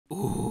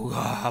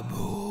Ooga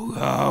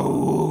booga,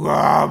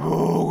 ooga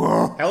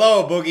booga.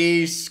 Hello,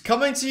 boogies.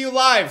 Coming to you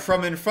live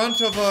from in front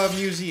of a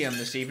museum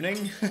this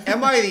evening.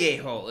 Am I the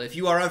a-hole? If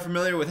you are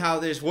unfamiliar with how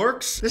this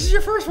works, this is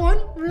your first one?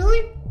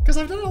 Really? Because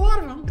I've done a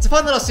lot of them. It's a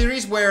fun little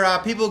series where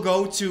people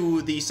go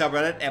to the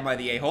subreddit, Am I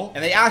the A-hole?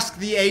 And they ask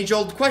the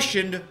age-old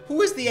question,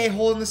 who is the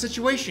a-hole in the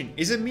situation?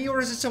 Is it me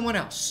or is it someone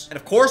else? And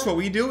of course, what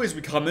we do is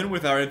we come in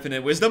with our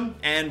infinite wisdom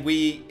and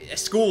we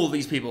school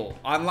these people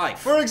on life.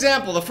 For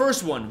example, the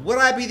first one, would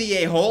I be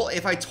the a-hole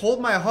if I told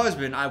my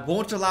husband I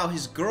won't allow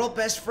his girl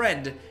best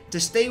friend to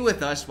stay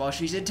with us while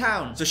she's in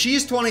town? So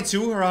she's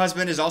 22, her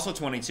husband is also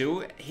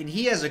 22, and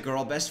he has a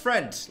girl best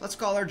friend. Let's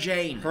call her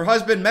Jane. Her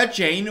husband met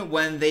Jane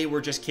when they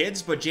were just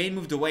kids, but Jane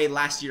moved away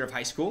last year of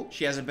high school.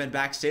 She hasn't been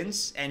back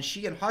since, and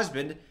she and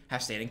husband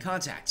have stayed in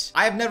contact.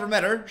 I have never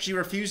met her. She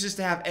refuses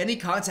to have any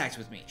contact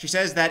with me. She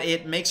says that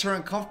it makes her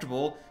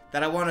uncomfortable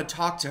that I want to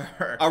talk to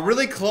her. A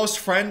really close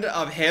friend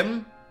of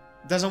him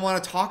doesn't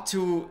want to talk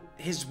to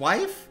his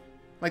wife?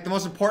 Like the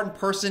most important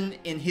person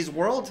in his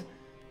world?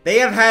 They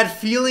have had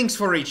feelings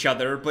for each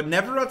other, but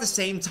never at the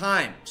same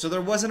time, so there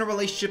wasn't a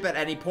relationship at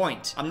any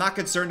point. I'm not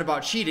concerned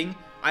about cheating.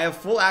 I have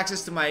full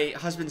access to my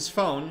husband's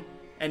phone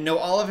and know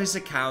all of his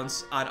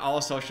accounts on all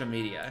social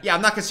media. Yeah,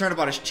 I'm not concerned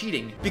about his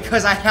cheating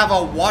because I have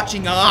a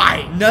watching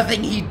eye.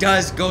 Nothing he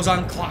does goes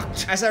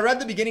unclocked. As I read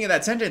the beginning of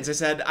that sentence, I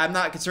said, I'm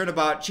not concerned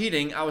about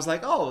cheating. I was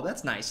like, oh,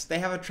 that's nice. They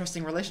have a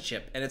trusting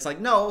relationship. And it's like,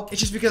 no,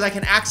 it's just because I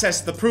can access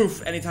the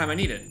proof anytime I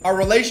need it. Our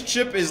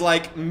relationship is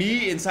like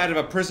me inside of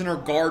a prisoner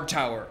guard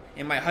tower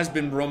and my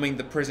husband roaming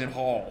the prison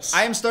halls.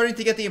 I am starting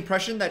to get the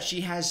impression that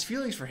she has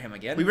feelings for him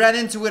again. We ran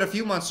into it a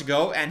few months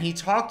ago and he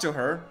talked to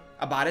her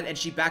about it and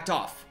she backed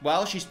off.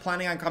 Well, she's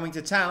planning on coming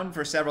to town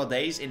for several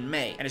days in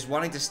May and is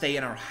wanting to stay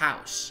in our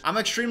house. I'm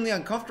extremely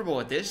uncomfortable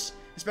with this,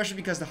 especially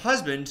because the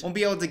husband won't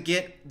be able to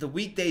get the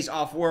weekdays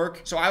off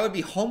work, so I would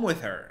be home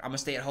with her. I'm a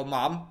stay-at-home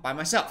mom by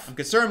myself. I'm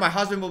concerned my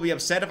husband will be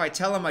upset if I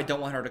tell him I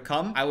don't want her to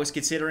come. I was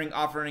considering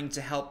offering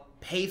to help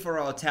pay for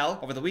a hotel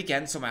over the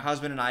weekend so my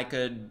husband and I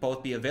could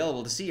both be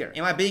available to see her.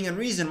 Am I being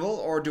unreasonable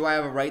or do I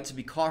have a right to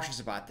be cautious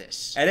about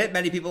this? Edit,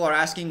 many people are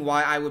asking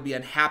why I would be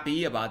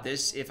unhappy about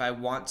this if I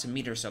want to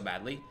meet her so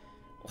badly.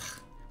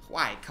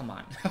 Why? Come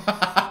on.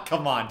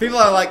 Come on. People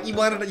are like, you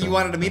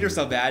wanted to meet her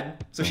so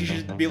bad, so she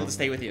should be able to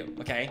stay with you,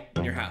 okay?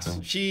 In your house.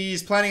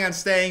 She's planning on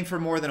staying for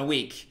more than a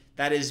week.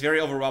 That is very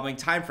overwhelming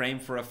time frame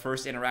for a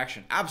first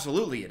interaction.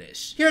 Absolutely it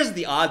is. Here's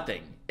the odd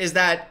thing, is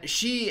that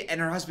she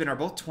and her husband are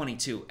both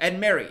 22 and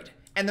married.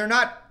 And they're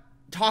not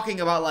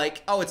talking about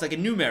like, oh, it's like a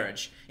new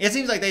marriage. It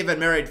seems like they've been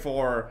married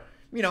for,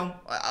 you know,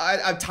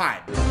 a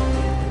time.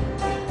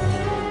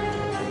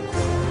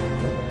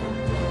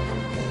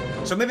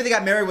 So maybe they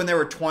got married when they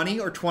were 20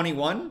 or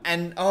 21.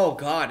 And oh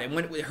God, and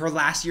when her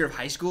last year of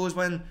high school is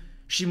when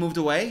she moved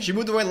away. She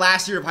moved away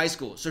last year of high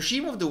school. So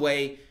she moved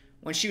away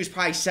when she was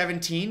probably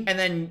 17, and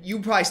then you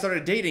probably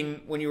started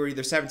dating when you were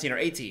either 17 or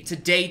 18. To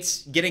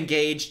date, get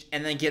engaged,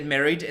 and then get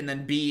married, and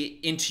then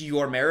be into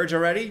your marriage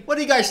already? What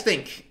do you guys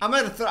think? I'm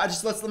gonna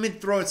let me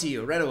throw it to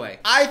you right away.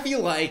 I feel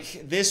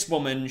like this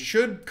woman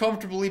should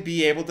comfortably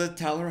be able to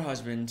tell her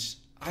husband,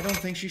 I don't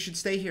think she should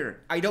stay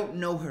here. I don't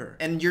know her.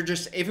 And you're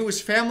just, if it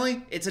was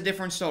family, it's a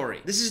different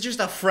story. This is just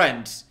a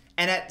friend,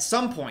 and at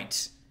some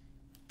point,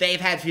 they've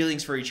had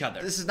feelings for each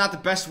other. This is not the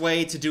best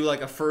way to do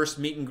like a first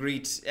meet and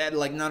greet.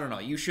 Like, no.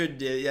 You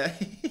should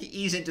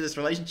ease into this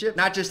relationship.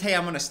 Not just, hey,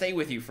 I'm gonna stay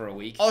with you for a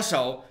week.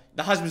 Also,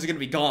 the husband's gonna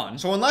be gone.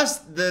 So unless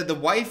the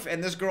wife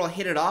and this girl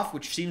hit it off,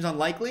 which seems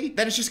unlikely,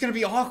 then it's just gonna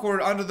be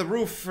awkward under the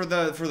roof for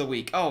the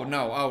week. Oh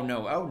no.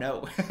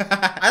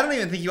 I don't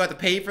even think you have to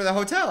pay for the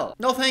hotel.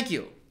 No, thank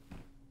you.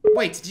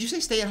 Wait, did you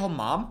say stay-at-home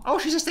mom? Oh,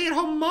 she's a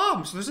stay-at-home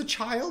mom, so there's a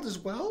child as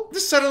well?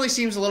 This suddenly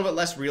seems a little bit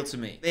less real to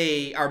me.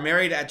 They are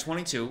married at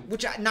 22,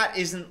 which it's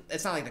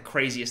not like the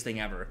craziest thing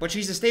ever. But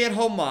she's a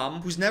stay-at-home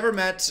mom who's never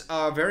met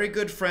a very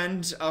good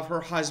friend of her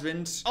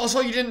husband.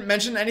 Also, you didn't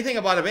mention anything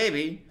about a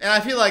baby. And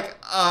I feel like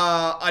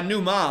a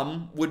new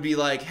mom would be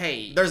like,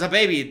 hey, there's a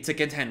baby to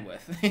contend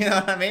with. You know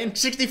what I mean?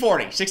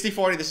 60-40,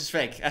 60-40, this is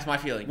fake. That's my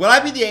feeling. Would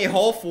I be the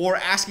a-hole for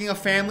asking a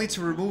family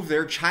to remove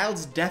their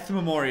child's death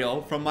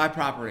memorial from my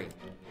property?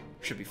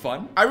 Should be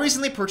fun. I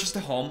recently purchased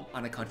a home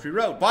on a country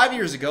road. 5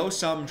 years ago,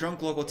 some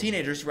drunk local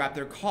teenagers wrapped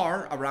their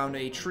car around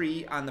a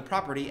tree on the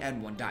property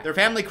and one died. Their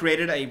family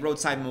created a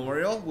roadside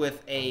memorial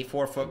with a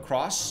 4-foot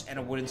cross and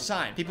a wooden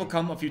sign. People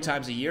come a few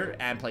times a year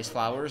and place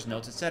flowers,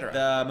 notes, etc.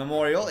 The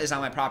memorial is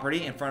on my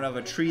property in front of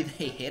a tree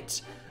they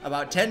hit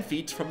about 10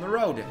 feet from the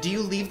road. Do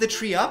you leave the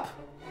tree up?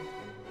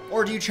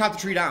 Or do you chop the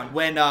tree down?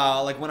 When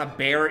when a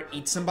bear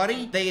eats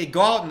somebody, they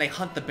go out and they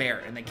hunt the bear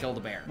and they kill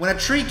the bear. When a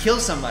tree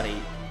kills somebody,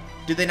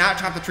 do they not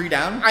chop the tree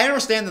down? I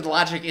understand that the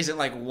logic isn't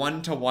like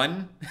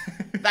 1-to-1.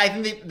 I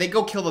think they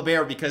go kill the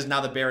bear because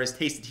now the bear has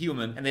tasted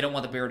human and they don't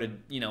want the bear to,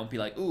 you know, be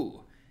like, ooh,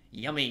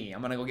 yummy,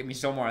 I'm gonna go get me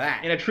some more of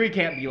that. And a tree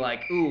can't be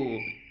like, ooh,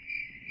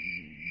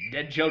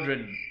 dead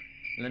children,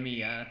 let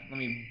me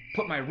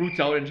put my roots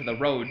out into the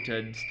road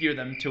to steer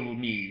them to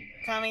me.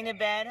 Coming to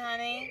bed,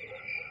 honey?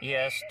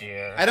 Yes,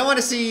 dear. I don't want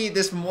to see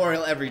this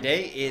memorial every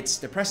day. It's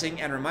depressing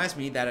and reminds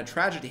me that a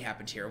tragedy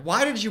happened here.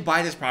 Why did you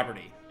buy this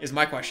property? Is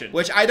my question.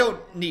 Which I don't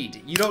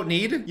need. You don't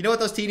need? You know what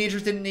those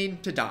teenagers didn't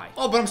need? To die.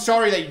 Oh, but I'm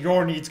sorry that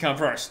your needs come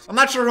first. I'm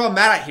not sure who I'm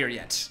mad at here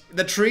yet.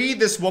 The tree,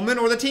 this woman,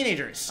 or the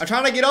teenagers. I'm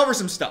trying to get over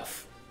some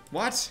stuff.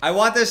 What? I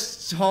want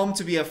this home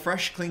to be a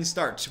fresh, clean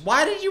start.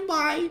 Why did you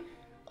buy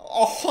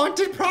a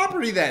haunted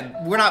property then?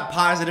 We're not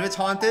positive it's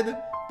haunted,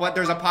 but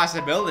there's a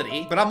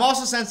possibility. But I'm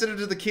also sensitive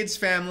to the kid's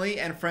family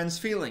and friends'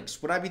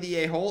 feelings. Would I be the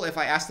a-hole if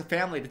I asked the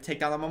family to take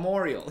down the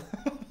memorial?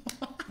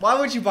 Why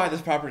would you buy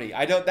this property?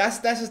 I don't, that's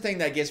the thing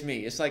that gets me.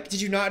 It's like,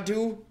 did you not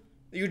do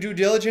your due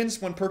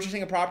diligence when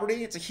purchasing a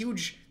property? It's a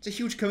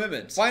huge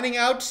commitment. Finding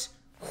out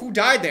who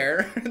died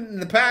there in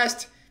the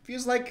past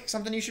feels like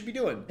something you should be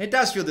doing. It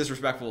does feel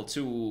disrespectful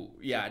to,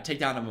 yeah, take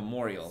down a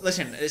memorial.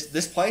 Listen,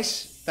 this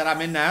place that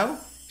I'm in now,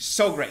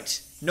 so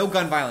great. No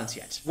gun violence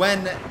yet.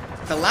 When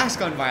the last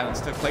gun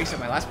violence took place at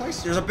my last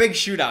place, there was a big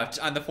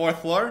shootout on the 4th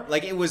floor.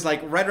 Like, it was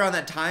like right around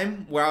that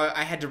time where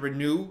I had to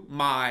renew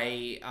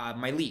my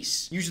my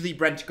lease. Usually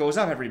rent goes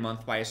up every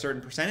month by a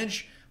certain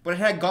percentage, but it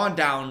had gone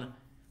down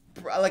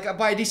like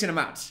by a decent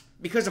amount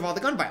because of all the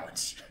gun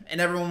violence. And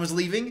everyone was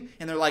leaving,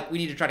 and they're like, we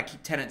need to try to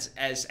keep tenants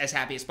as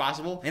happy as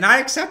possible. And I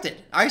accepted.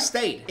 I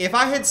stayed. If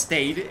I had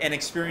stayed and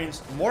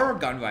experienced more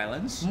gun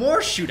violence,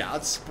 more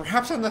shootouts,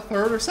 perhaps on the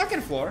 3rd or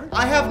 2nd floor,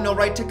 I have no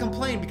right to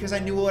complain because I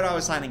knew what I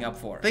was signing up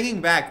for. Thinking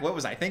back, what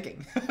was I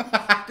thinking?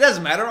 It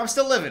doesn't matter, I'm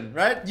still living,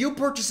 right? You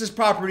purchased this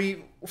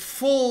property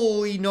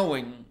fully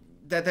knowing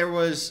that there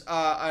was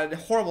a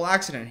horrible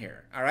accident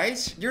here, all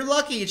right? You're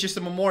lucky it's just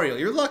a memorial.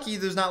 You're lucky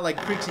there's not like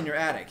creaks in your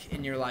attic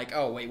and you're like,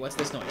 oh wait, what's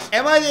this noise?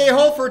 Am I the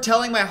a-hole for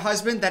telling my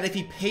husband that if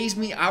he pays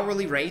me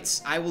hourly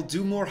rates, I will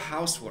do more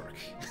housework?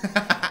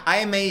 I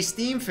am a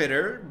steam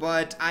fitter,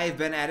 but I've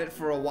been at it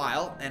for a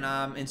while and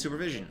I'm in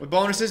supervision. With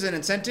bonuses and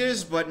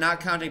incentives, but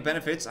not counting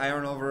benefits, I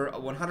earn over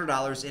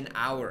 $100 an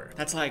hour.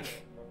 That's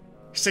like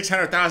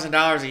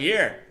 $600,000 a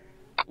year.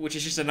 Which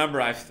is just a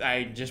number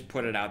I just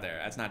put it out there.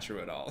 That's not true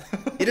at all.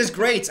 It is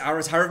great. Our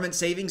retirement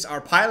savings are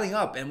piling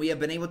up and we have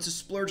been able to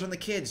splurge on the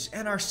kids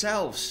and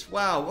ourselves.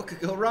 Wow, what could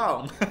go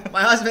wrong?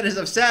 My husband is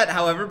upset,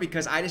 however,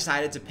 because I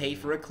decided to pay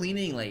for a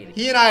cleaning lady.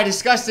 He and I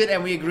discussed it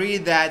and we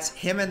agreed that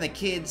him and the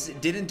kids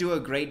didn't do a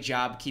great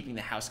job keeping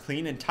the house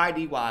clean and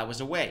tidy while I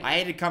was away. I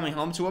hated coming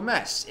home to a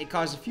mess. It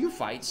caused a few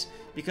fights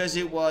because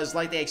it was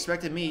like they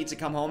expected me to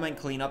come home and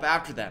clean up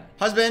after them.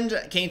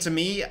 Husband came to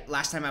me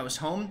last time I was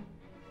home.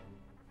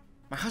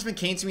 My husband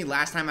came to me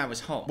last time I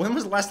was home. When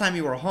was the last time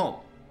you were home?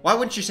 Why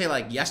wouldn't you say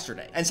like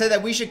yesterday? And said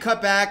that we should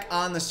cut back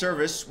on the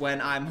service when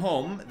I'm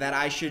home, that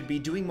I should be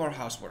doing more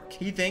housework.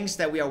 He thinks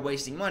that we are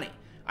wasting money.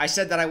 I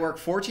said that I work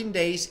 14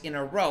 days in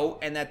a row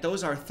and that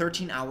those are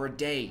 13-hour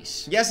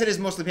days. Yes, it is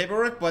mostly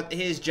paperwork, but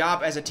his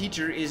job as a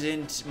teacher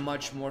isn't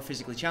much more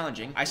physically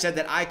challenging. I said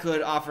that I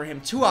could offer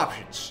him 2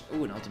 options.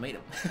 Ooh, an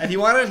ultimatum. If he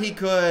wanted, we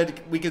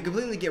could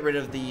completely get rid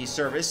of the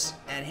service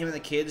and him and the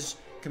kids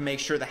could make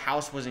sure the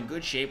house was in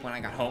good shape when I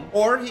got home,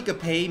 or he could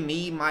pay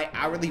me my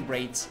hourly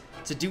rates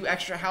to do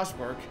extra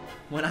housework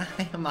when I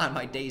am on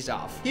my days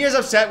off. He is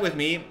upset with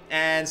me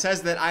and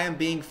says that I am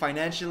being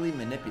financially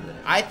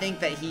manipulative. I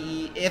think that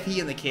if he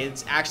and the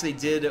kids actually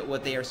did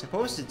what they are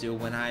supposed to do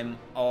when I'm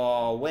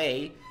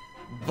away,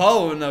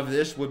 bone of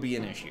this would be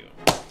an issue.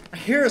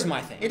 Here's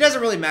my thing. It doesn't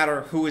really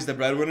matter who is the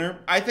breadwinner.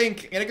 I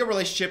think in a good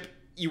relationship,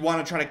 you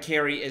want to try to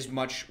carry as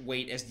much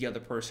weight as the other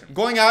person.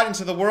 Going out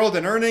into the world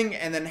and earning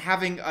and then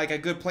having like a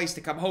good place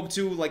to come home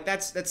to, like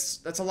that's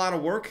a lot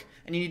of work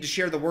and you need to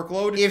share the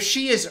workload. If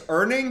she is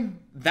earning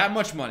that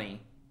much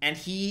money and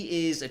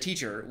he is a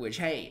teacher, which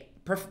hey,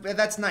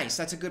 that's nice,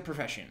 that's a good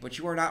profession, but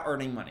you are not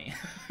earning money.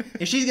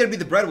 If she's gonna be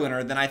the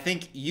breadwinner, then I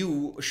think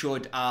you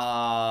should pick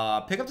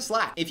up the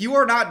slack. If you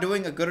are not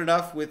doing a good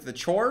enough with the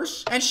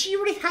chores, and she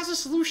already has a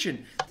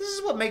solution, this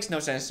is what makes no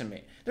sense to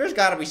me. There's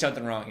gotta be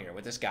something wrong here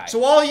with this guy.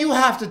 So all you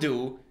have to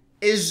do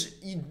is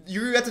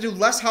you have to do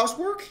less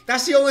housework?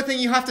 That's the only thing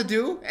you have to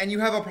do, and you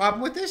have a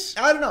problem with this?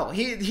 I don't know,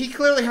 he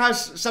clearly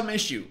has some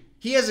issue.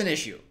 He has an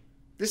issue.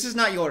 This is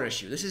not your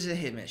issue. This is a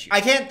him issue. I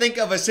can't think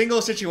of a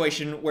single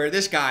situation where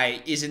this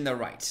guy is in the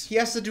right. He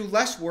has to do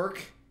less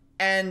work,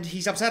 and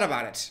he's upset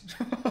about it.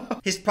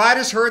 His pride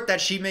is hurt that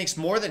she makes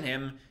more than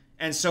him,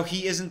 and so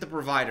he isn't the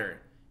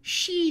provider.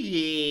 Shit.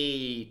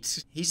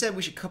 He said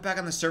we should cut back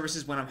on the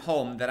services when I'm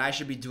home, that I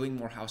should be doing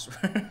more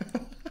housework.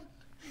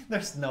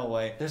 There's no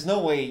way. There's no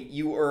way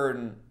you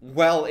earn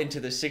well into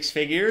the 6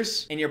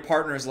 figures, and your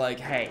partner's like,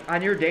 hey,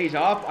 on your days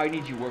off, I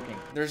need you working.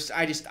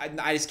 I just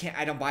can't,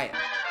 I don't buy it.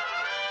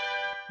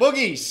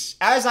 Boogies,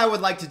 as I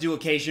would like to do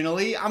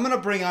occasionally, I'm gonna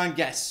bring on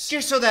guests,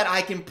 just so that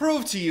I can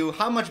prove to you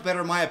how much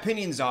better my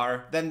opinions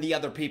are than the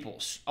other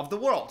people's of the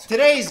world.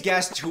 Today's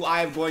guest, who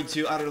I am going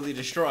to utterly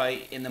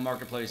destroy in the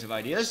marketplace of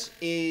ideas,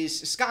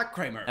 is Scott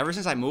Kramer. Ever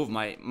since I moved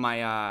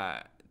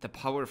the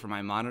power for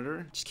my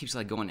monitor just keeps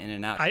like going in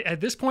and out.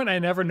 At this point, I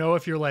never know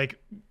if you're like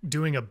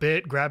doing a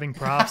bit, grabbing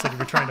props, like if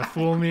you're trying to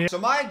fool me. So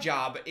my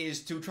job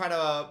is to try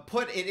to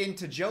put it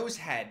into Joe's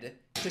head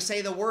to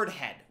say the word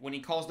head when he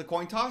calls the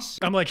coin toss.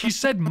 I'm like, he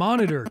said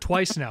monitor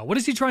twice now. What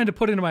is he trying to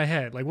put into my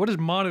head? Like, what does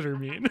monitor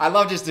mean? I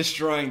love just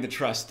destroying the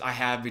trust I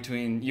have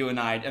between you and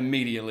I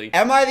immediately.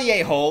 Am I the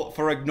a-hole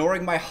for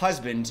ignoring my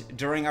husband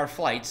during our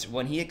flights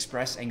when he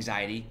expressed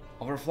anxiety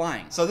over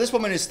flying? So this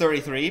woman is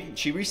 33.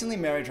 She recently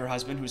married her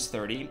husband who's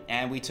 30,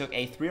 and we took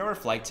a 3-hour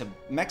flight to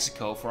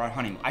Mexico for our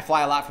honeymoon. I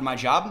fly a lot for my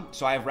job,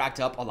 so I have racked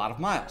up a lot of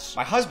miles.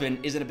 My husband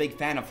isn't a big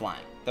fan of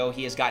flying, though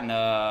he has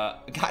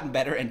gotten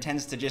better and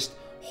tends to just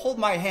hold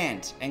my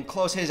hand and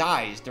close his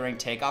eyes during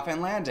takeoff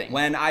and landing.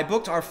 When I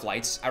booked our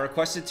flights, I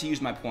requested to use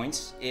my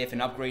points if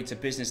an upgrade to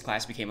business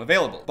class became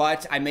available,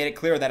 but I made it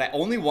clear that I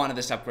only wanted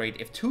this upgrade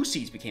if 2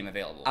 seats became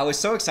available. I was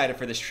so excited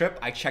for this trip,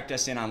 I checked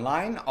us in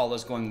online, all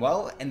is going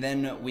well, and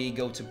then we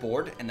go to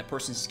board and the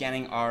person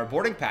scanning our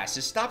boarding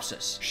passes stops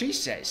us. She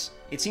says,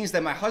 it seems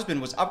that my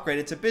husband was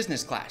upgraded to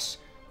business class,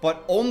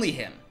 but only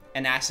him,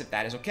 and asks if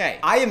that is okay.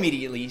 I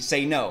immediately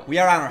say no. We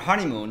are on our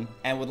honeymoon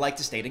and would like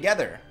to stay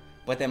together.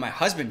 But then my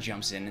husband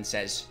jumps in and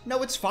says,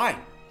 no, it's fine.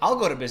 I'll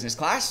go to business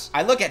class.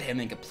 I look at him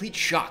in complete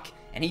shock,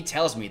 and he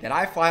tells me that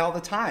I fly all the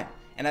time,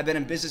 and I've been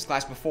in business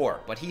class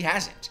before, but he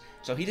hasn't,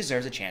 so he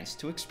deserves a chance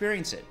to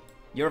experience it.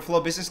 You ever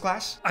flew business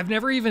class? I've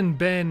never even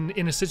been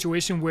in a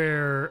situation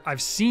where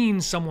I've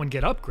seen someone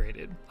get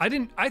upgraded.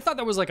 I thought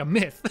that was like a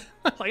myth.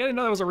 Like, I didn't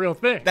know that was a real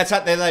thing. That's how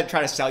they like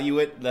try to sell you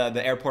it,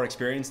 the airport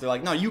experience. They're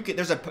like, no, you can,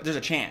 there's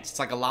a chance. It's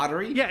like a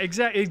lottery. Yeah,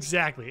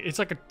 exactly. It's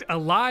like a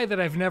lie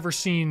that I've never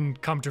seen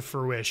come to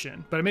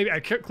fruition. But maybe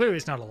clearly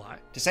it's not a lie.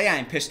 To say I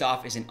am pissed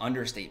off is an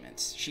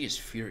understatement. She is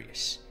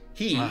furious.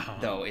 He,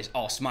 though, is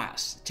all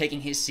smiles, taking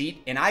his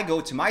seat, and I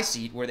go to my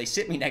seat where they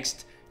sit me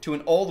next to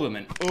an old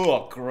woman.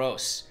 Ugh,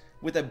 gross.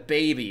 With a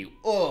baby.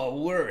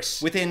 Oh,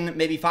 worse. Within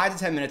maybe 5 to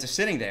 10 minutes of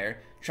sitting there,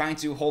 trying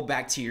to hold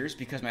back tears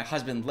because my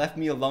husband left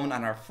me alone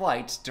on our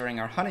flight during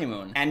our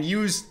honeymoon and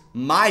used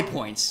my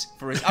points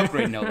for his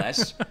upgrade, no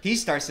less, he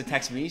starts to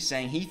text me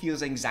saying he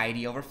feels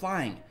anxiety over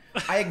flying.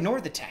 I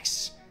ignored the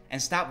texts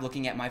and stopped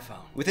looking at my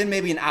phone. Within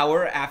maybe an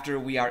hour after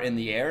we are in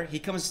the air, he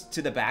comes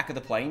to the back of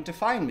the plane to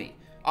find me,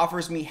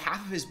 offers me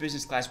half of his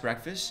business class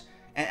breakfast,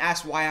 and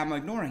asks why I'm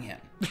ignoring him.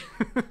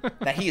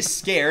 That he is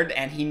scared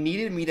and he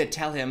needed me to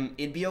tell him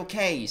it'd be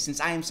okay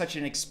since I am such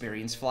an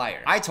experienced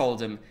flyer. I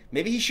told him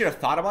maybe he should have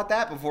thought about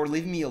that before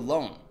leaving me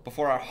alone,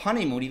 before our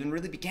honeymoon even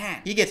really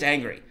began. He gets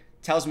angry,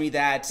 tells me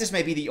that this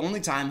may be the only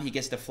time he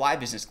gets to fly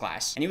business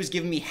class, and he was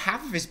giving me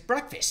half of his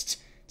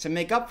breakfast to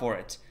make up for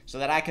it, so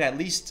that I could at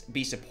least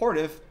be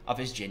supportive of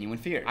his genuine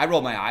fear. I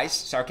roll my eyes,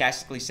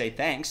 sarcastically say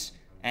thanks,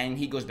 and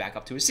he goes back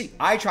up to his seat.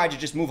 I tried to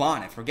just move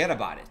on and forget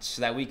about it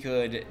so that we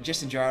could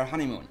just enjoy our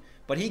honeymoon.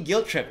 But he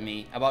guilt-tripped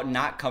me about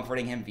not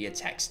comforting him via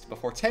text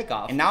before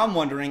takeoff, and now I'm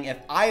wondering if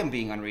I am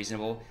being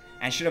unreasonable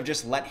and should have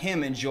just let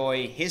him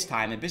enjoy his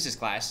time in business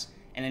class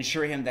and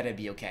ensure him that it'd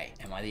be okay.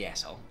 Am I the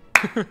asshole?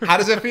 How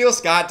does it feel,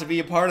 Scott, to be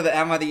a part of the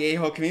Am I the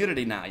A-hole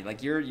community now?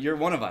 Like, you're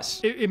one of us.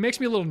 It makes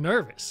me a little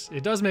nervous.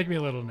 It does make me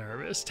a little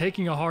nervous.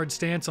 Taking a hard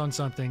stance on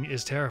something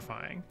is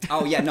terrifying.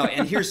 Oh, yeah, no,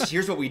 and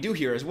here's what we do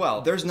here as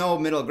well. There's no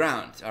middle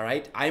ground, all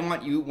right? I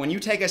want you, when you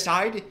take a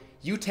side,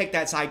 you take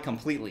that side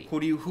completely. Who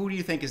do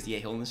you think is the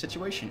a-hole in the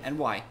situation, and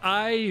why?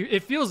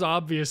 It feels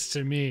obvious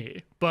to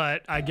me,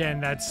 but again,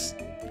 this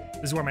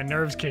is where my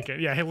nerves kick in.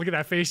 Yeah, hey, look at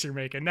that face you're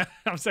making. Now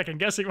I'm second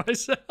guessing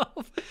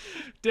myself.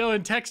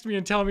 Dylan, text me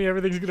and tell me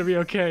everything's gonna be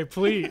okay,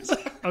 please.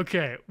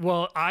 Okay,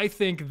 well, I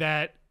think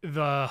that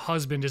the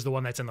husband is the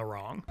one that's in the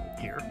wrong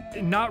here.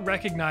 Not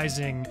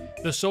recognizing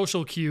the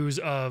social cues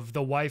of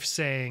the wife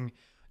saying,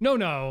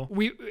 no,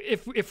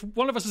 if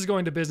one of us is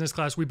going to business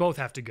class, we both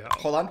have to go.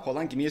 Hold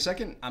on, give me a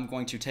second. I'm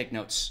going to take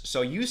notes.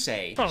 So you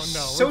say, oh no,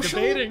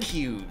 social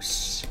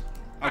cues.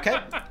 Okay,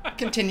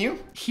 continue.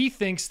 He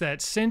thinks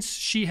that since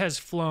she has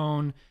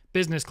flown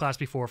business class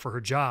before for her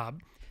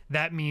job,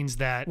 that means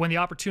that when the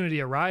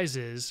opportunity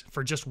arises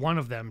for just one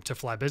of them to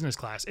fly business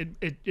class,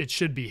 it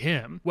should be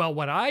him. Well,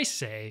 what I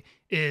say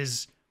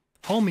is,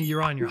 homie,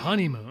 you're on your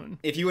honeymoon.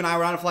 If you and I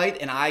were on a flight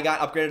and I got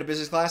upgraded to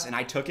business class and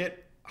I took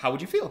it, how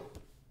would you feel?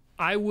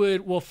 I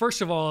would, well,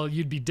 first of all,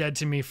 you'd be dead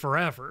to me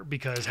forever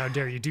because how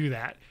dare you do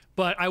that?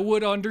 But I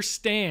would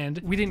understand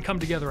we didn't come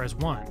together as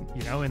one,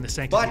 in the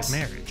sanctity of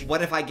marriage.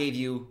 What if I gave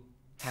you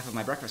half of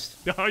my breakfast?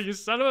 Oh, you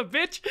son of a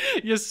bitch.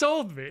 You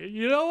sold me.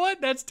 You know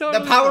what? That's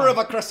totally the power fine. of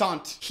a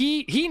croissant.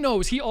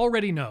 He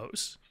already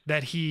knows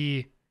that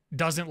he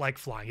doesn't like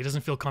flying. He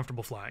doesn't feel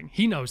comfortable flying.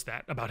 He knows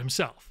that about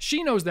himself.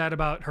 She knows that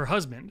about her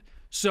husband.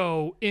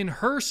 So in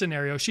her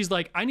scenario, she's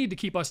like, I need to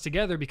keep us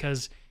together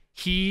because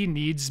he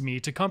needs me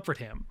to comfort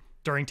him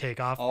during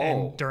takeoff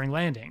and during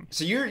landing.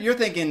 So you're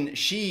thinking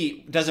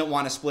she doesn't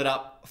want to split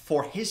up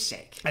for his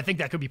sake. I think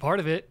that could be part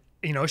of it.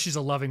 She's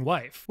a loving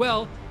wife.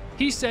 Well,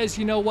 he says,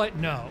 you know what?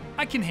 No,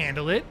 I can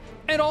handle it.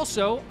 And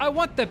also, I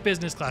want that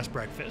business class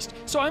breakfast.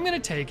 So I'm going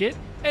to take it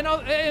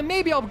and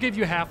maybe I'll give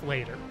you half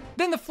later.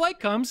 Then the flight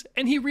comes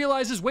and he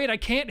realizes, wait, I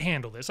can't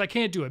handle this. I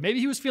can't do it. Maybe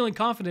he was feeling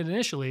confident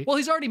initially. Well,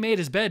 he's already made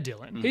his bed,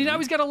 Dylan. Now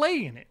he's got to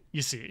lay in it,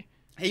 you see.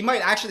 He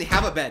might actually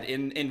have a bed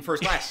in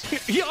first class.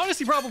 He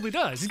honestly probably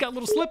does. He's got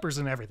little slippers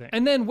and everything.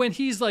 And then when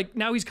he's like,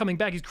 now he's coming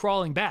back, he's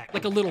crawling back,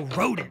 like a little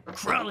rodent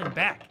crawling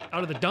back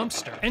out of the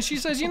dumpster. And she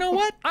says, you know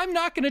what? I'm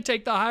not gonna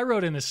take the high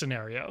road in this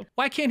scenario.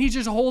 Why can't he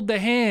just hold the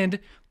hand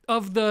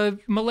of the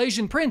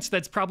Malaysian prince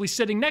that's probably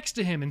sitting next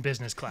to him in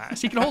business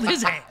class? He can hold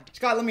his hand.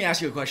 Scott, let me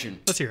ask you a question.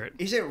 Let's hear it.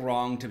 Is it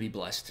wrong to be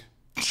blessed?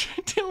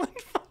 Dylan,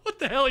 what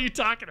the hell are you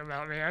talking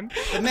about, man?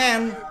 The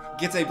man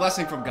gets a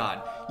blessing from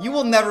God. You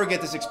will never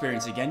get this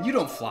experience again. You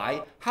don't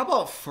fly. How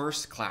about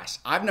first class?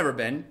 I've never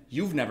been.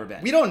 You've never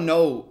been. We don't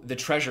know the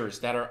treasures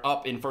that are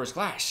up in first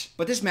class.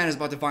 But this man is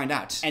about to find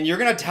out. And you're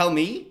gonna tell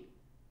me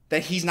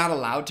that he's not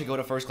allowed to go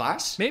to first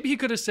class? Maybe he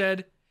could have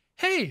said,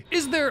 hey,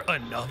 is there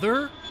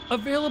another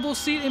available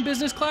seat in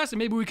business class? And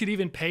maybe we could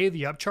even pay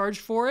the upcharge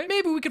for it.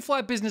 Maybe we could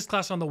fly business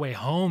class on the way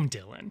home,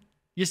 Dylan.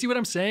 You see what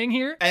I'm saying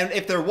here? And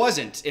if there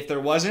wasn't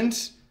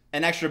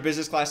an extra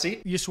business class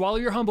seat, you swallow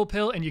your humble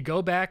pill and you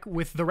go back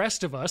with the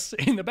rest of us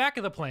in the back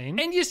of the plane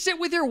and you sit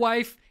with your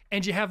wife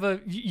and you have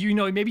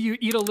maybe you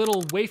eat a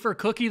little wafer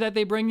cookie that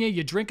they bring you,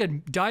 you drink a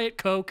Diet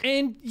Coke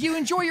and you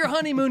enjoy your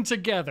honeymoon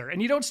together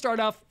and you don't start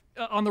off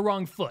on the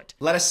wrong foot.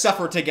 Let us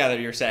suffer together,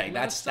 you're saying.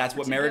 That's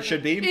what marriage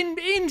should be?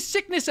 In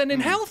sickness and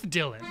in health,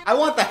 Dylan. I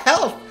want the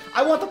health.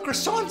 I want the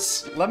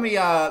croissants. Let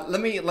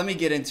me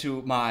get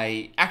into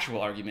my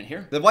actual argument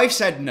here. The wife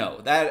said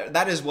no.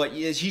 That is what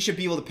he should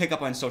be able to pick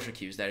up on social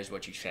cues. That is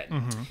what you said.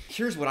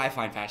 Here's what I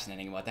find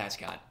fascinating about that,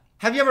 Scott.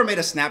 Have you ever made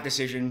a snap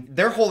decision?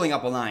 They're holding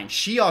up a line.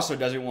 She also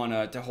doesn't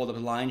want to hold up a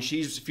line.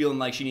 She's feeling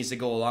like she needs to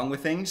go along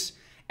with things.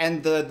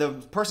 And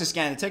the person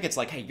scanning the ticket's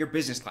like, hey, you're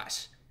business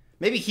class.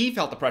 Maybe he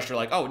felt the pressure,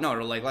 like, oh no,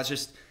 like let's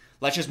just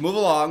move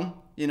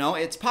along. You know,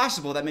 it's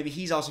possible that maybe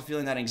he's also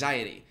feeling that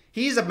anxiety.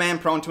 He's a man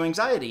prone to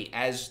anxiety,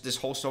 as this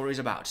whole story is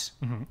about.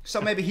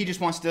 So maybe he just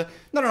wants to,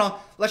 no,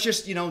 let's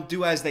just,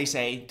 do as they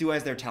say, do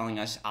as they're telling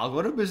us. I'll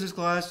go to business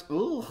class.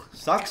 Ooh,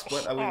 sucks,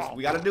 but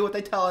we got to do what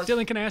they tell us.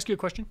 Dylan, can I ask you a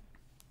question?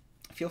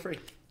 Feel free.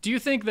 Do you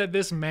think that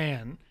this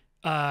man,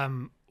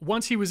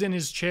 once he was in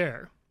his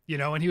chair,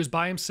 and he was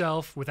by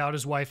himself without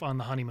his wife on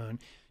the honeymoon,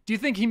 do you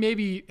think he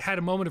maybe had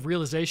a moment of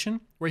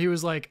realization where he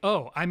was like,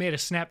 oh, I made a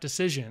snap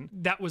decision.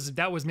 That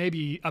was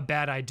maybe a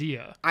bad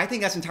idea? I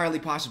think that's entirely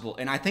possible.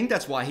 And I think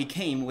that's why he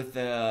came with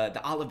the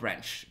olive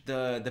branch,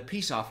 the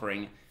peace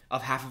offering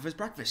of half of his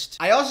breakfast.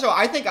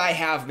 I think I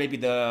have maybe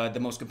the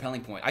most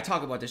compelling point. I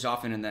talk about this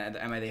often in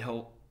the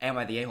Am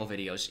I the A-hole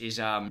videos, is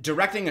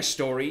directing a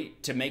story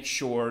to make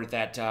sure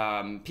that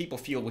people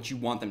feel what you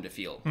want them to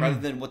feel, rather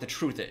than what the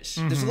truth is.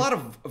 There's a lot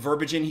of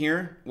verbiage in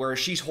here where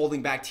she's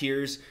holding back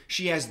tears.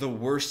 She has the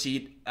worst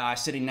seat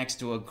sitting next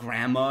to a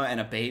grandma and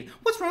a babe.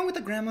 What's wrong with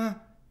the grandma?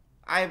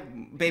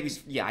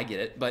 Babies, yeah, I get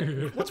it, but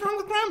what's wrong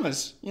with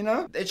grandmas,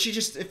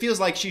 It feels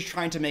like she's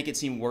trying to make it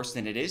seem worse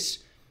than it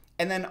is.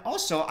 And then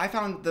also, I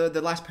found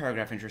the last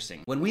paragraph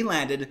interesting. When we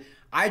landed,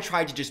 I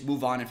tried to just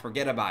move on and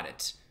forget about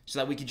it, so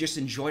that we could just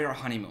enjoy our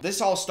honeymoon.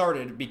 This all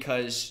started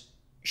because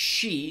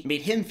she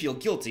made him feel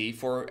guilty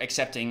for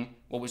accepting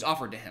what was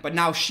offered to him. But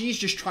now she's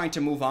just trying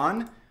to move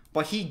on,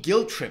 but he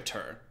guilt-tripped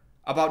her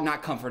about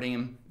not comforting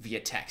him via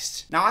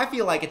text. Now I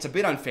feel like it's a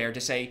bit unfair to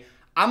say,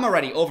 I'm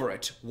already over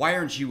it, why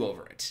aren't you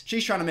over it?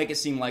 She's trying to make it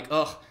seem like,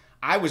 ugh,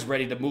 I was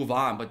ready to move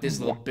on, but this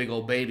little big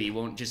old baby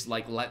won't just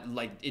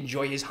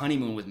enjoy his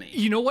honeymoon with me.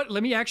 You know what?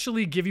 Let me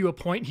actually give you a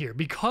point here,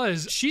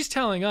 because she's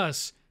telling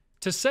us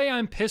to say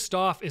I'm pissed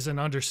off is an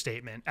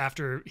understatement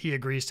after he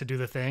agrees to do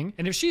the thing.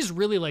 And if she's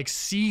really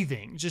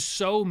seething, just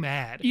so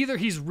mad, either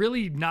he's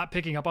really not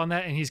picking up on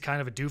that and he's kind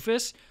of a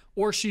doofus,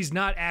 or she's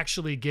not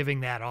actually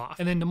giving that off.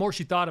 And then the more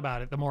she thought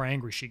about it, the more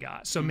angry she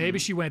got. So maybe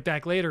she went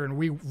back later and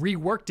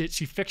reworked it.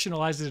 She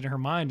fictionalized it in her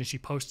mind and she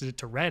posted it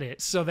to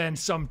Reddit. So then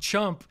some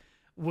chump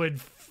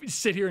would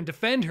sit here and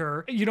defend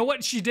her. You know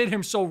what? She did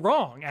him so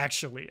wrong,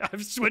 actually.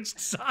 I've switched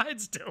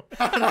sides to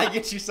How did I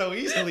get you so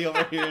easily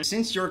over here?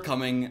 Since you're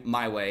coming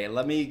my way,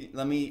 let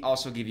me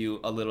also give you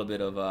a little bit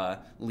of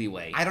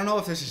leeway. I don't know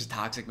if this is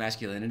toxic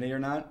masculinity or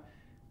not,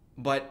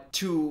 but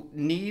to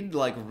need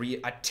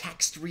a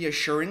text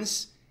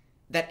reassurance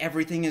that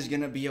everything is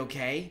gonna be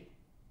okay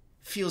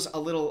feels a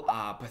little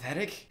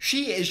pathetic.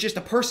 She is just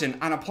a person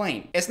on a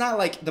plane. It's not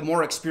like the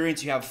more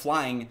experience you have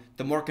flying,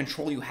 the more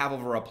control you have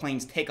over a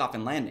plane's takeoff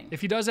and landing. If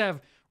he does have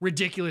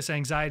ridiculous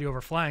anxiety over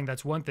flying,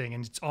 that's one thing,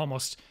 and it's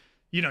almost,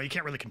 you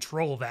can't really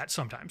control that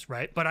sometimes,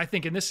 right? But I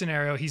think in this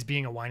scenario, he's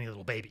being a whiny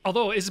little baby.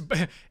 Although, is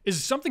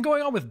something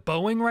going on with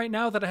Boeing right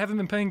now that I haven't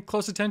been paying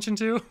close attention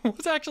to?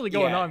 What's actually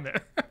going on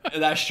there?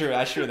 That's true.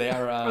 They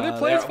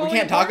are. We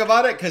can't talk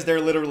about it because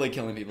they're literally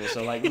killing people.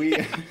 So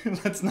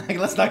let's not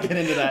get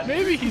into that.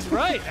 Maybe he's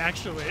right,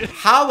 actually.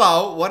 How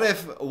about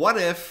what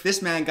if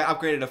this man got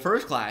upgraded to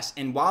first class,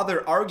 and while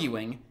they're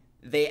arguing,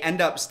 they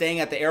end up staying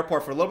at the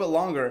airport for a little bit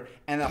longer,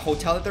 and the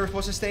hotel that they were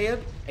supposed to stay at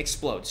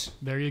explodes.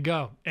 There you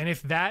go. And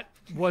if that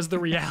was the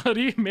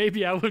reality,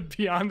 maybe I would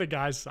be on the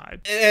guy's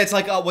side. It's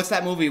like, what's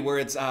that movie where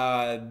it's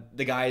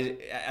the guy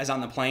is on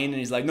the plane and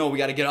he's like, no, we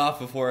got to get off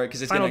before,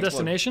 because it's Final gonna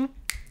explode. Destination?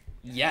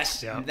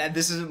 Yes, Yeah.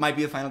 this might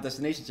be a Final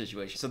Destination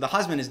situation. So the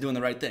husband is doing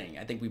the right thing.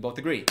 I think we both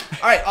agree.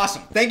 All right,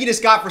 awesome. Thank you to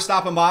Scott for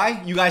stopping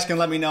by. You guys can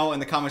let me know in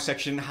the comment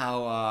section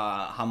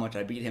how much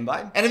I beat him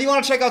by. And if you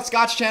want to check out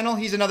Scott's channel,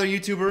 he's another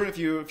YouTuber. If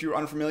you're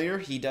unfamiliar,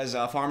 he does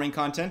farming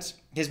content.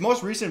 His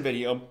most recent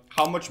video,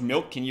 how much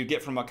milk can you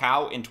get from a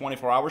cow in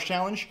 24 hours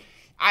challenge?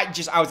 I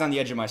was on the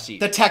edge of my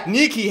seat. The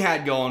technique he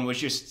had going was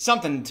just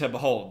something to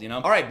behold, you know?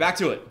 All right, back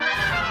to it.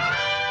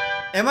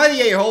 Am I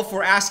the a-hole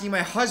for asking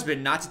my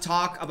husband not to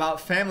talk about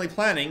family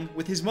planning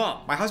with his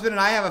mom? My husband and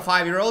I have a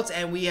 5-year-old,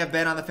 and we have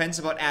been on the fence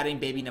about adding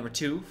baby number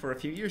 2 for a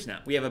few years now.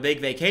 We have a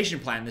big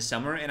vacation planned this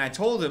summer, and I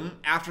told him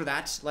after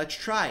that, let's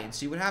try and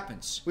see what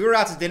happens. We were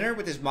out to dinner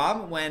with his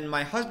mom when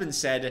my husband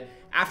said,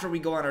 after we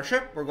go on our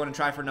trip, we're going to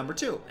try for number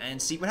 2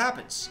 and see what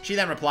happens. She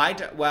then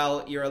replied,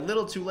 well, you're a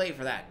little too late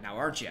for that now,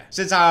 aren't you?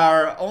 Since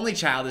our only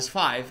child is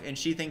 5 and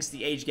she thinks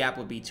the age gap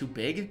would be too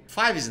big,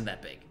 5 isn't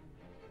that big.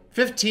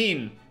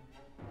 15.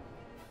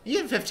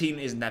 Even 15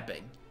 isn't that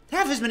big.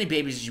 Have as many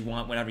babies as you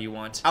want whenever you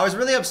want. I was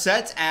really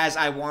upset as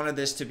I wanted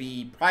this to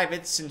be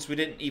private since we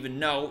didn't even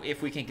know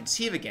if we can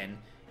conceive again.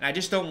 And I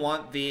just don't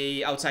want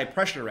the outside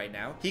pressure right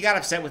now. He got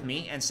upset with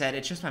me and said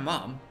it's just my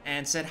mom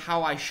and said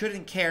how I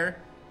shouldn't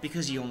care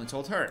because he only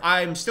told her.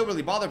 I'm still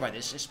really bothered by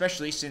this,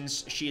 especially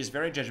since she is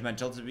very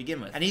judgmental to begin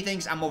with. And he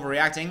thinks I'm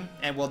overreacting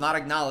and will not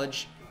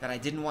acknowledge that I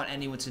didn't want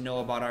anyone to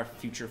know about our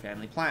future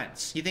family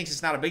plans. He thinks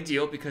it's not a big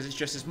deal because it's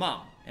just his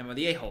mom. Am I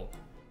the a-hole?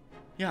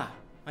 Yeah.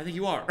 I think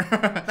you are.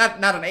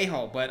 not an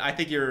a-hole, but I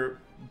think you're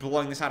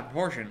blowing this out of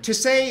proportion. To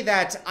say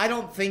that I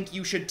don't think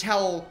you should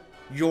tell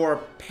your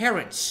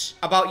parents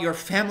about your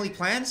family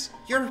plans,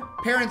 your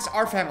parents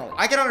are family.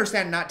 I can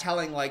understand not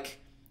telling, like,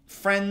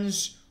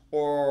 friends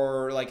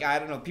or, like, I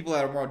don't know, people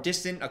that are more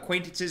distant,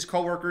 acquaintances,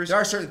 coworkers. There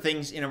are certain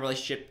things in a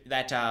relationship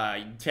that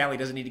family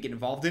doesn't need to get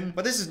involved in,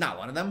 but this is not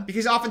one of them.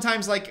 Because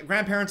oftentimes, like,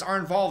 grandparents are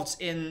involved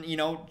in, you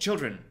know,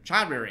 child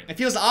rearing. It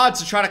feels odd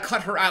to try to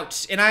cut her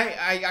out. And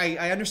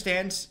I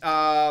understand.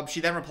 She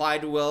then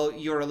replied, well,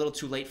 you're a little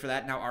too late for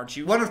that now, aren't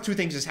you? One of two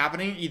things is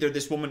happening. Either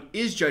this woman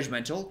is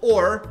judgmental,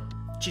 or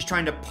she's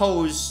trying to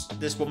pose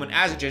this woman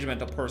as a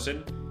judgmental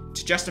person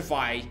to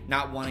justify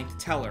not wanting to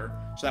tell her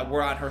so that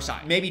we're on her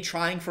side. Maybe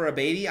trying for a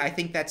baby, I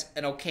think that's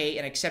an okay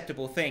and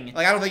acceptable thing.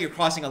 Like, I don't think you're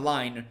crossing a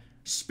line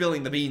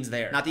spilling the beans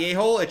there. Not the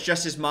a-hole, it's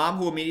just his mom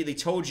who immediately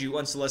told you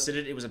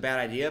unsolicited it was a bad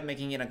idea,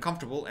 making it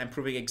uncomfortable and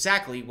proving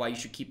exactly why you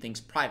should keep things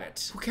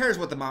private. Who cares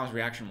what the mom's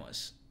reaction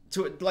was?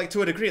 To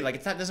a degree, like,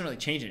 it doesn't really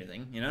change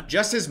anything, you know?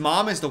 Just his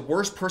mom is the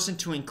worst person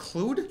to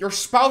include? Your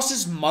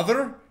spouse's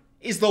mother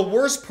is the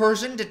worst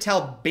person to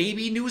tell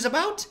baby news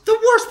about? The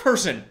worst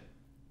person!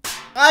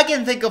 I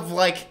can think of,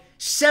 like,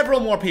 several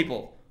more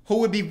people who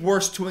would be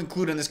worse to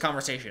include in this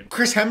conversation.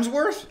 Chris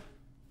Hemsworth?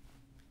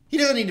 He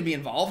doesn't need to be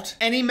involved.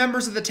 Any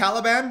members of the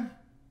Taliban?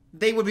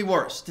 They would be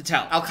worse to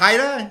tell.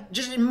 Al-Qaeda?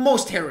 Just in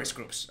most terrorist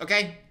groups,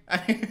 okay?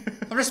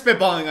 I'm just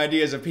spitballing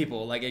ideas of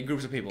people, like in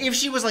groups of people. If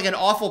she was like an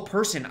awful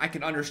person, I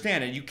can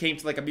understand it. You came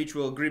to like a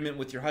mutual agreement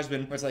with your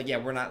husband where it's like, yeah,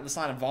 let's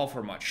not involve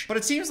her much. But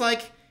it seems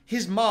like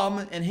his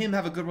mom and him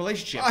have a good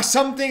relationship.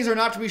 Some things are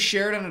not to be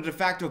shared on a de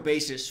facto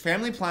basis.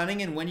 Family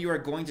planning and when you are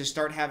going to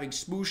start having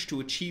smoosh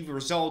to achieve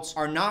results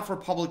are not for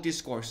public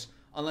discourse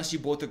unless you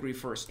both agree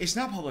first. It's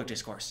not public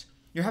discourse.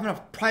 You're having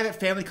a private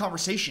family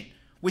conversation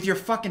with your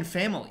fucking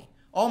family.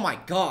 Oh my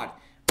god.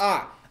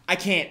 I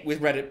can't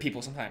with Reddit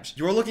people sometimes.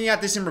 You're looking at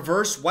this in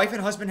reverse. Wife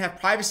and husband have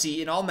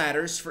privacy in all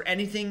matters for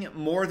anything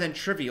more than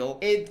trivial.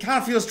 It kind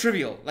of feels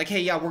trivial. Like, hey,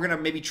 yeah, we're gonna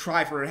maybe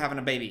try for having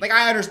a baby. Like,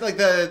 I understand,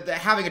 like, the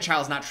having a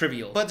child is not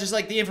trivial. But just,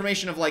 like, the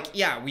information of, like,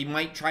 yeah, we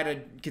might try to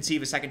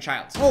conceive a second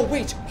child. Oh,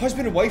 wait,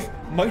 husband and wife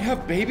might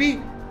have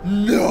baby?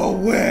 No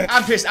way.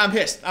 I'm pissed. I'm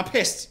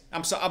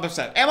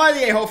upset. Am I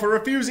the a-hole for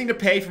refusing to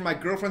pay for my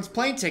girlfriend's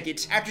plane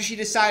ticket after she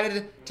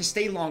decided to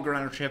stay longer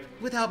on her trip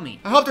without me?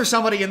 I hope there's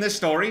somebody in this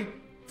story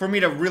for me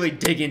to really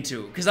dig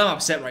into, because I'm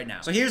upset right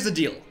now. So here's the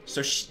deal.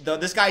 So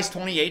this guy's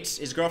 28,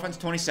 his girlfriend's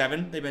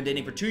 27. They've been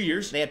dating for 2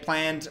 years. He had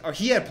planned a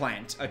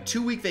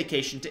 2-week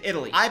vacation to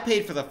Italy. I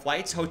paid for the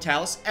flights,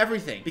 hotels,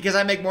 everything, because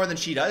I make more than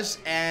she does,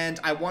 and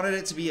I wanted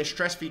it to be a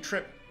stress-free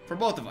trip for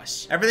both of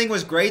us. Everything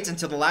was great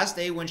until the last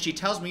day when she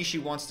tells me she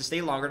wants to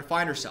stay longer to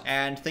find herself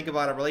and think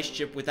about a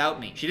relationship without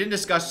me. She didn't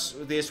discuss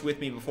this with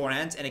me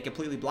beforehand, and it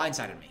completely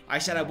blindsided me. I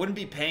said I wouldn't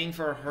be paying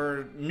for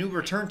her new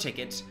return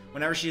tickets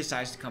whenever she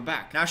decides to come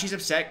back. Now she's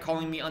upset,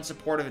 calling me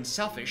unsupportive and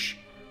selfish,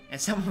 and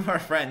some of our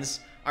friends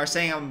are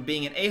saying I'm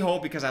being an a-hole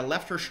because I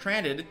left her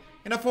stranded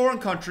in a foreign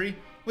country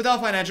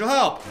without financial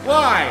help.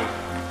 Why?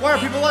 Why are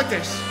people like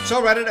this?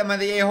 So Reddit, am I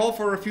the a-hole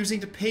for refusing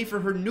to pay for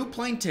her new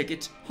plane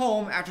ticket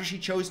home after she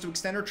chose to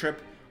extend her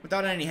trip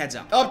without any heads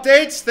up?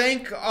 Updates,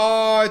 thank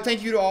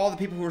you to all the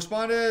people who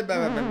responded.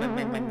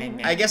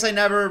 I guess I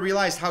never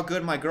realized how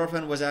good my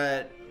girlfriend was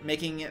at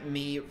making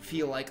me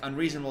feel like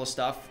unreasonable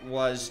stuff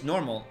was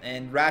normal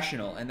and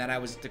rational and that I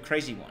was the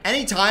crazy one.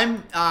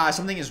 Anytime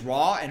something is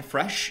raw and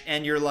fresh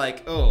and you're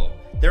like, oh,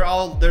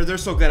 they're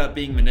so good at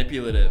being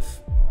manipulative.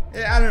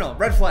 I don't know,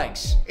 red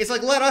flags. It's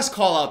like, let us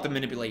call out the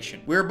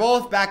manipulation. We're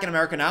both back in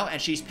America now, and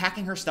she's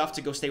packing her stuff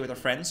to go stay with her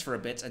friends for a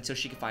bit until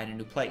she can find a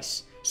new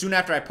place. Soon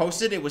after I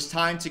posted, it was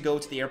time to go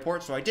to the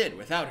airport, so I did,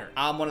 without her.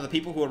 I'm one of the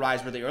people who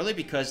arrives really early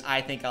because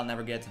I think I'll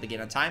never get to the gate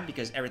on time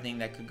because everything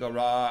that could go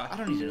wrong. I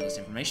don't need to know this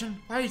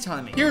information. Why are you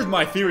telling me? Here's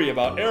my theory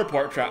about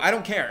airport travel. I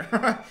don't care.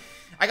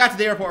 I got to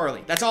the airport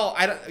early. That's all.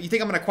 You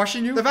think I'm gonna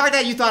question you? The fact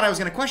that you thought I was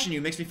gonna question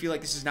you makes me feel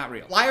like this is not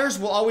real. Liars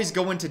will always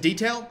go into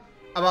detail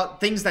about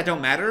things that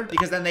don't matter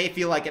because then they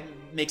feel like it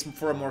makes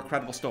for a more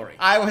credible story.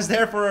 I was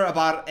there for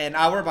about an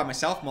hour by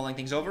myself, mulling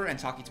things over and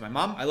talking to my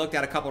mom. I looked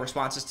at a couple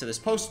responses to this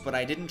post, but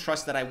I didn't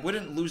trust that I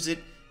wouldn't lose it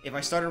if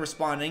I started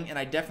responding, and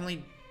I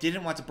definitely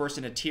didn't want to burst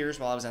into tears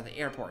while I was at the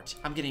airport.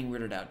 I'm getting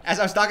weirded out. As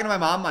I was talking to my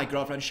mom, my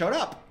girlfriend showed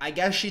up. I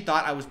guess she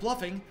thought I was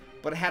bluffing,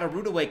 but had a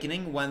rude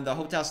awakening when the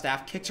hotel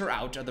staff kicked her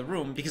out of the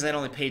room because I'd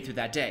only paid through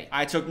that day.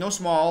 I took no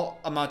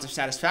small amount of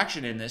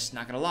satisfaction in this,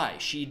 not gonna lie.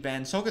 She'd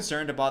been so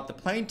concerned about the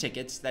plane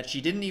tickets that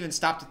she didn't even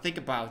stop to think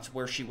about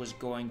where she was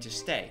going to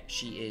stay.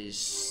 She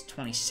is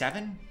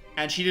 27?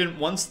 And she didn't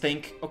once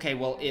think, okay,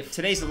 well, if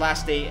today's the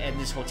last day in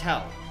this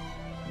hotel,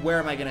 where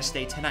am I gonna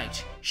stay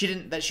tonight? She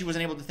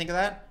wasn't able to think of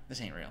that? This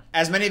ain't real.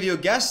 As many of you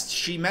guessed,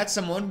 she met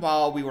someone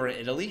while we were in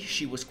Italy.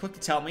 She was quick to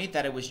tell me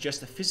that it was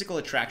just a physical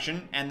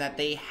attraction and that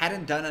they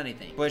hadn't done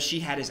anything. But she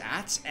had his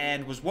at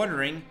and was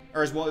wondering,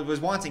 or was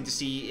wanting to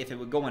see if it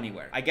would go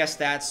anywhere. I guess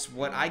that's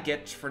what I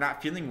get for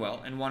not feeling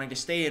well and wanting to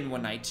stay in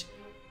one night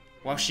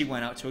while she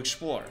went out to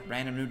explore.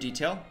 Random new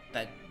detail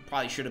that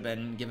probably should have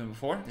been given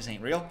before. This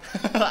ain't real.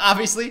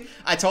 Obviously,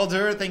 I told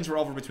her things were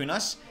over between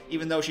us,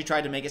 even though she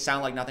tried to make it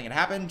sound like nothing had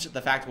happened.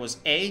 The fact was,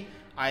 A,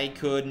 I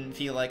couldn't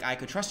feel like I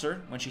could trust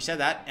her when she said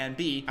that, and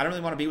B, I don't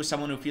really want to be with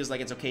someone who feels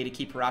like it's okay to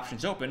keep her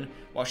options open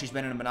while she's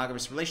been in a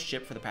monogamous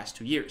relationship for the past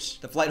 2 years.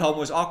 The flight home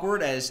was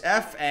awkward as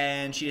F,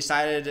 and she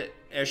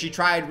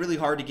tried really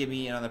hard to give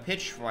me another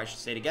pitch for why I should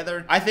stay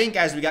together. I think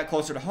as we got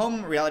closer to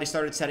home, reality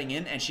started setting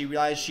in, and she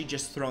realized she'd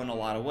just thrown a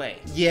lot away.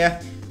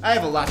 Yeah, I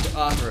have a lot to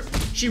offer.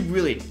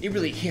 It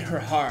really hit her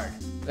hard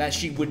that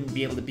she wouldn't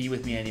be able to be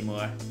with me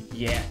anymore.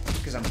 Yeah,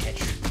 because I'm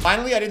catchy.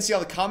 Finally, I didn't see all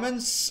the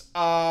comments,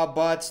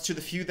 but to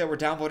the few that were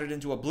downvoted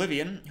into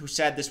oblivion, who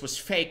said this was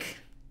fake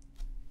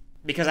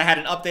because I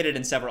hadn't updated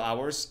in several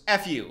hours,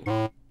 F you.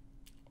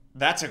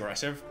 That's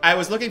aggressive. I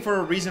was looking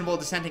for reasonable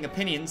dissenting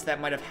opinions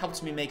that might have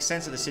helped me make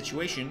sense of the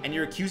situation, and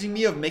you're accusing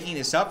me of making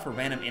this up for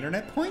random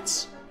internet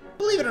points?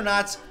 Believe it or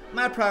not,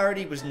 my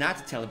priority was not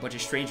to tell a bunch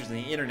of strangers on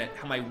the internet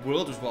how my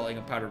world was falling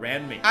apart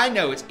around me. I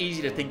know it's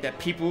easy to think that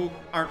people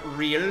aren't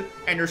real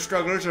and their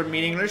struggles are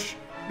meaningless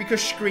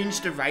because screens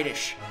divide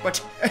us,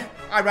 but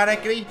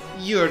ironically,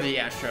 you're the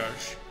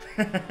assholes.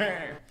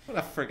 What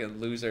a freaking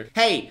loser.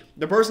 Hey,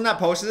 the person that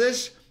posted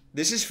this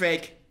is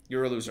fake.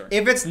 You're a loser.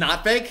 If it's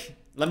not fake,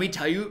 let me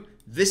tell you,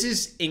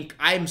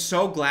 I am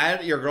so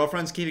glad your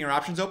girlfriend's keeping her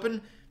options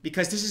open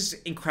because this is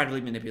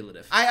incredibly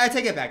manipulative. I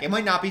take it back. It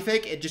might not be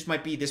fake. It just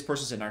might be this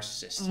person's a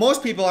narcissist.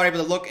 Most people are able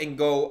to look and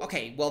go,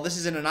 okay, well, this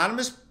is an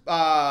anonymous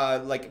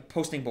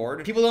posting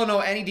board. People don't know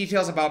any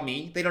details about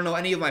me. They don't know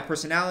any of my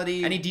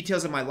personality, any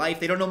details of my life.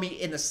 They don't know me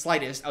in the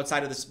slightest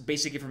outside of this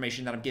basic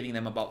information that I'm giving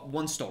them about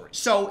one story.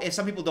 So if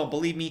some people don't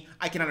believe me,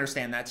 I can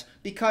understand that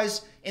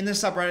because in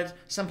this subreddit,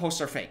 some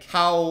posts are fake.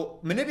 How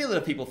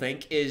manipulative people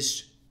think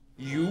is,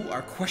 you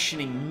are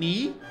questioning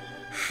me?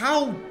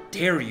 How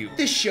dare you?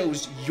 This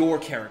shows your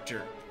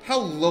character. How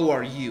low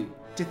are you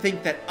to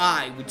think that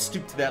I would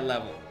stoop to that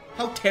level?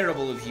 How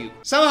terrible of you.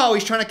 Somehow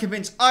he's trying to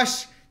convince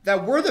us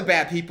that we're the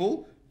bad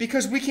people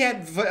because we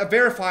can't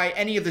verify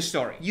any of the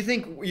story. You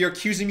think you're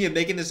accusing me of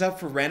making this up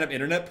for random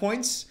internet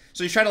points?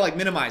 So you're trying to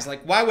minimize,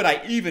 why would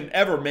I even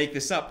ever make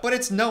this up? But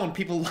it's known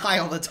people lie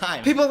all the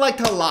time. People like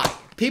to lie.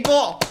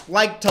 People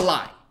like to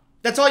lie.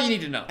 That's all you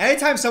need to know.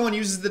 Anytime someone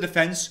uses the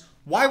defense,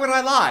 why would I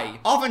lie?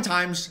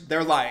 Oftentimes,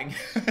 they're lying.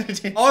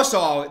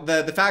 Also,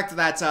 the fact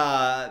that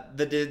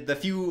the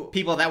few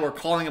people that were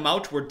calling him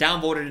out were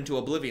downvoted into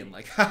oblivion.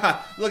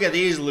 Haha, look at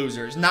these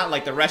losers, not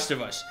like the rest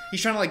of us.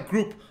 He's trying to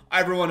group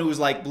everyone who was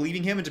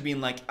believing him into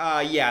being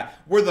yeah,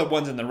 we're the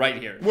ones in the right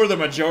here. We're the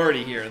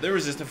majority here. There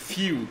was just a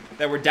few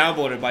that were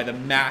downvoted by the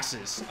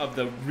masses of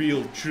the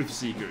real truth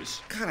seekers.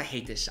 God, I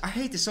hate this. I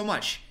hate this so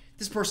much.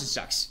 This person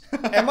sucks.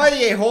 Am I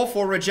the a-hole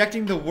for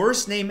rejecting the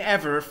worst name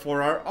ever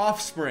for our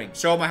offspring?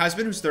 So my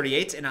husband, who's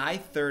 38, and I,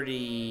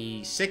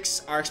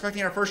 36, are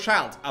expecting our first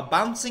child, a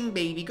bouncing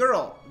baby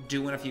girl,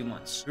 due in a few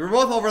months. We were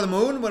both over the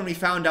moon when we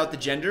found out the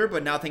gender,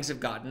 but now things have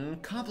gotten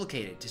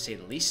complicated, to say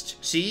the least.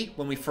 See,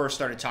 when we first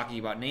started talking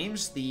about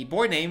names, the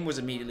boy name was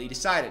immediately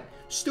decided.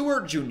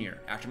 Stuart Jr.,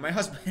 after my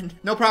husband.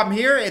 No problem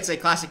here, it's a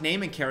classic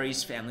name and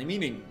carries family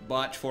meaning.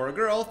 But for a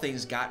girl,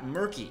 things got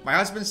murky. My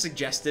husband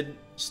suggested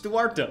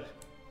Stuarta.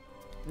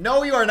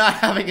 No, you are not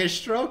having a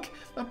stroke.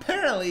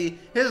 Apparently,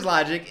 his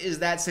logic is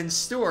that since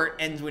Stuart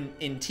ends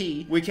in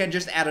T, we can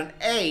just add an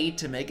A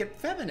to make it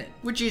feminine,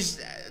 which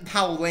is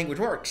how language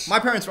works. My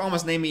parents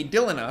almost named me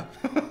Dylana.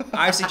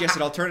 I've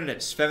suggested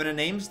alternatives, feminine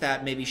names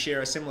that maybe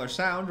share a similar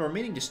sound or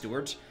meaning to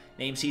Stuart,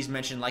 names he's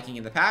mentioned liking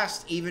in the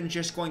past, even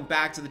just going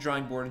back to the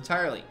drawing board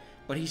entirely.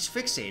 But he's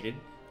fixated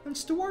I'm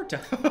Stuarta.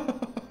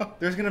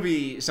 There's gonna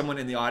be someone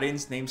in the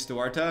audience named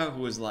Stuarta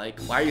who is like,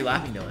 why are you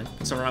laughing, Dylan?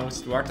 What's so wrong with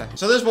Stuarta?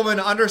 So this woman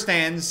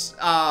understands,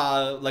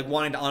 like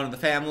wanting to honor the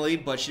family,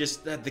 but she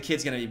just, the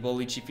kid's gonna be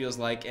bullied, she feels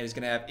like, and is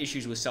gonna have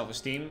issues with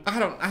self-esteem. I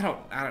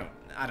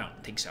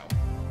don't think so.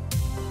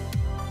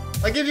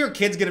 Like, if your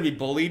kid's gonna be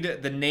bullied,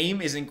 the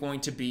name isn't going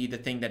to be the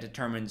thing that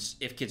determines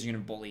if kids are gonna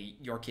bully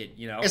your kid,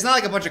 you know? It's not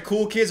like a bunch of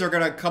cool kids are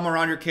gonna come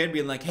around your kid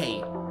being like,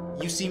 hey,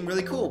 you seem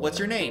really cool. What's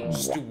your name?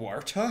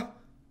 Stuarta?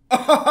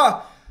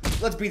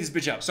 Let's beat this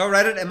bitch up. So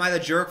Reddit, am I the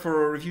jerk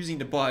for refusing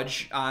to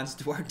budge on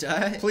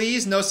Stuarta?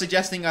 Please, no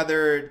suggesting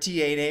other TA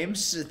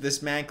names.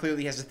 This man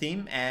clearly has a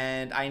theme,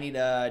 and I need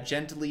to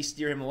gently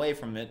steer him away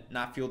from it,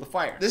 not fuel the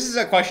fire. This is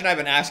a question I've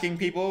been asking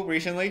people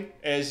recently,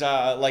 is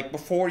like,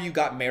 before you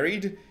got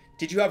married,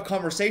 did you have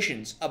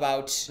conversations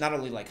about not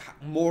only like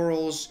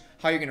morals,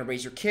 how you're gonna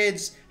raise your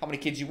kids, how many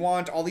kids you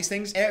want, all these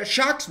things? And it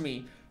shocks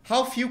me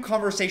how few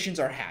conversations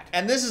are had.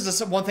 And this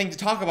is one thing to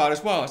talk about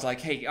as well. It's like,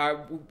 hey,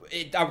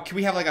 can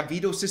we have like a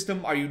veto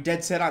system? Are you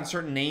dead set on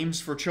certain names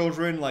for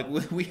children? Like,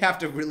 we have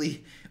to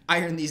really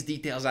iron these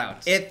details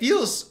out. It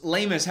feels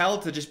lame as hell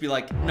to just be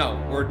like,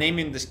 no, we're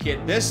naming this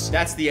kid this,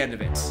 that's the end of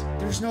it.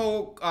 There's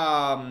no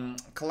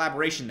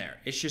collaboration there.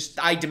 It's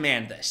just, I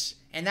demand this.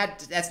 And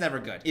that's never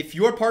good. If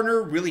your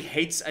partner really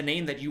hates a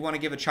name that you want to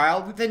give a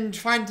child, then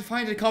find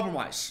a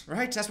compromise,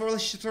 right? That's what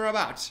relationships are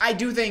about. I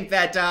do think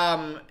that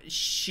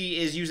she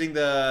is using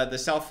the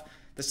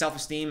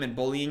self-esteem and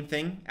bullying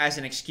thing as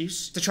an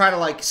excuse to try to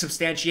like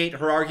substantiate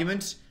her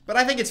argument. But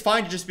I think it's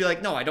fine to just be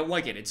like, no, I don't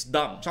like it. It's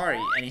dumb. Sorry,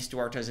 any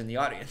Stuartas in the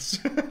audience.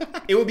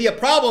 It would be a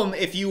problem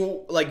if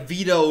you like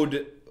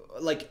vetoed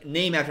like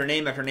name after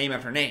name after name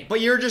after name.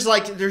 But you're just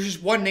like, there's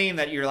just one name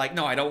that you're like,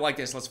 no, I don't like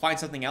this. Let's find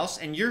something else.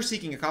 And you're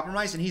seeking a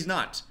compromise and he's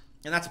not.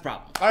 And that's a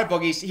problem. All right,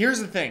 boogies, here's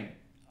the thing.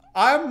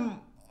 I'm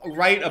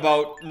right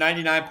about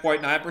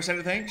 99.9%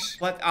 of things,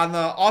 but on the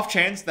off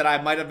chance that I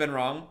might have been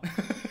wrong,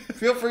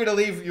 feel free to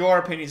leave your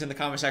opinions in the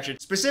comment section.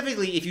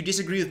 Specifically, if you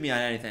disagree with me on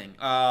anything,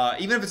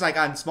 even if it's like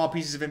on small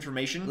pieces of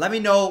information, let me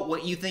know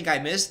what you think I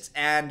missed.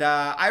 And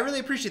I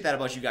really appreciate that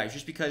about you guys,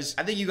 just because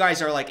I think you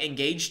guys are like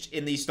engaged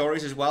in these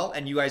stories as well.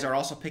 And you guys are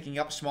also picking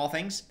up small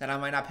things that I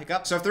might not pick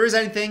up. So if there is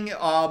anything,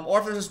 or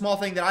if there's a small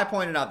thing that I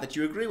pointed out that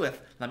you agree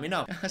with, let me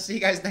know. See you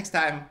guys next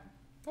time.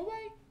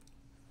 Bye-bye.